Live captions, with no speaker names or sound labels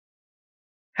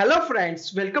Hello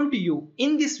friends, welcome to you.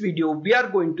 In this video, we are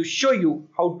going to show you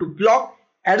how to block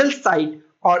adult site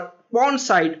or porn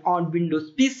site on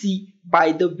Windows PC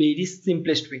by the very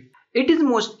simplest way. It is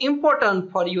most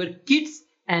important for your kids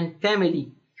and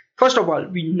family. First of all,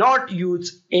 we not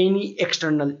use any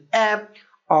external app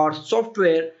or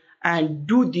software and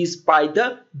do this by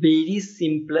the very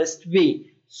simplest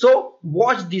way. So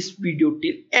watch this video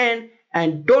till end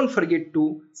and don't forget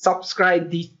to subscribe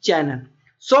this channel.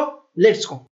 So let's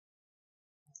go.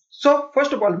 So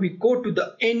first of all, we go to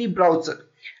the any browser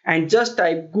and just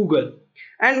type Google,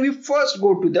 and we first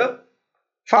go to the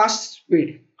fast.com,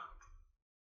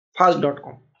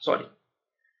 sorry,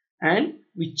 and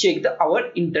we check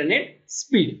our internet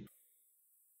speed.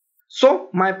 So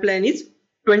my plan is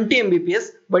 20 Mbps,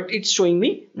 but it's showing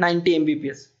me 90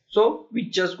 Mbps. So we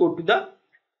just go to the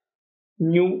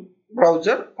new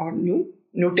browser or new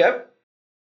tab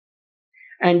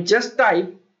and just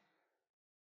type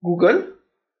Google.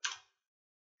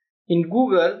 In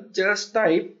Google, just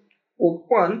type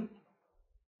open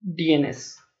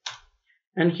DNS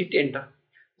and hit enter.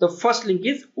 The first link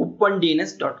is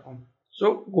opendns.com.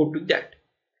 So go to that.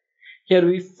 Here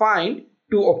we find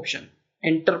two options: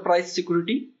 enterprise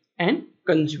security and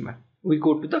consumer. We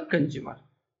go to the consumer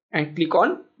and click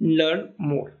on learn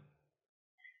more.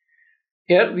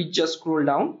 Here we just scroll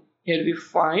down. Here we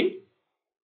find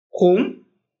home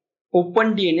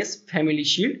OpenDNS Family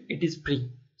Shield. It is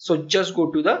free. So just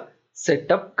go to the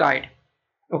setup guide.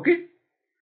 Okay.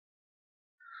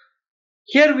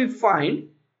 Here we find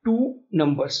two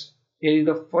numbers. Here is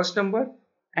the first number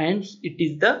and it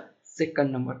is the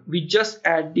second number. We just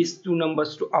add these two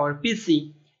numbers to our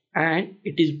PC and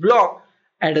it is block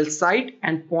adult site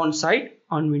and porn site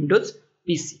on Windows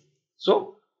PC.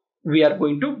 So we are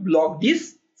going to block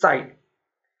this site.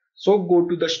 So go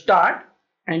to the start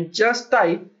and just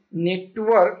type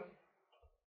network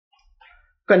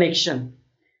connection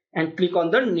and click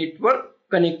on the network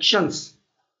connections.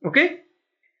 Okay.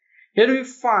 Here we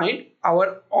find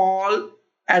our all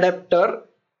adapter,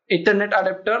 Ethernet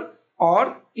adapter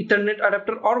or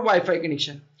Wi-Fi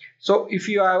connection. So if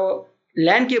you have a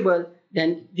LAN cable,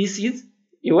 then this is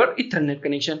your Ethernet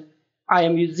connection. I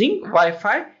am using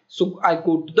Wi-Fi, so I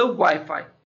go to the Wi-Fi.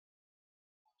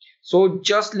 So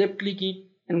just left click it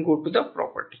and go to the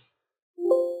property.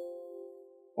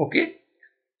 Okay.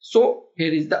 So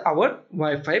here is our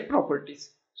Wi-Fi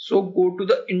properties. So go to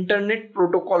the Internet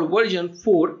Protocol version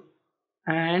 4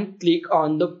 and click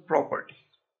on the property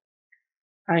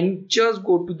and just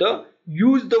go to the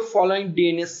use the following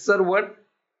DNS server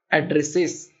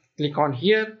addresses. Click on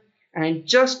here and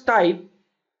just type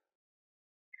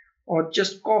or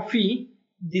just copy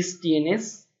this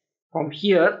DNS from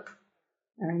here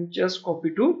and just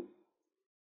copy to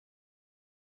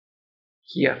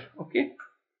here. Okay.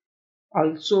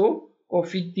 Also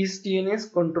copy this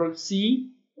DNS, Control C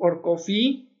or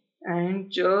copy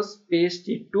and just paste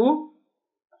it to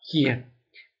here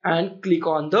and click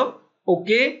on the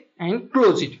OK and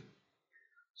close it.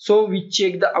 So we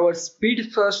check our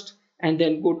speed first and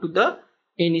then go to the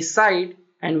any site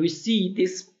and we see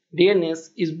this DNS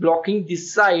is blocking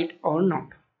this site or not.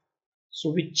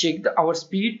 So we check our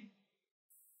speed.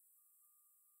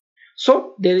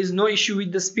 So there is no issue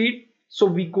with the speed. So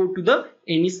we go to the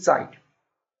any site.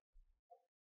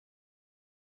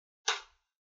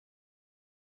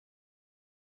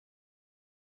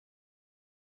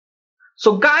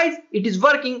 So guys, it is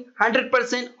working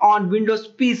 100% on Windows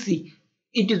PC.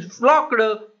 It is blocked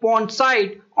porn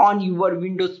site on your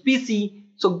Windows PC.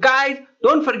 So guys,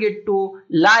 don't forget to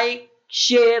like,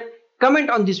 share, comment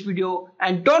on this video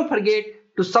and don't forget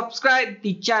to subscribe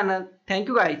the channel. Thank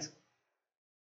you guys.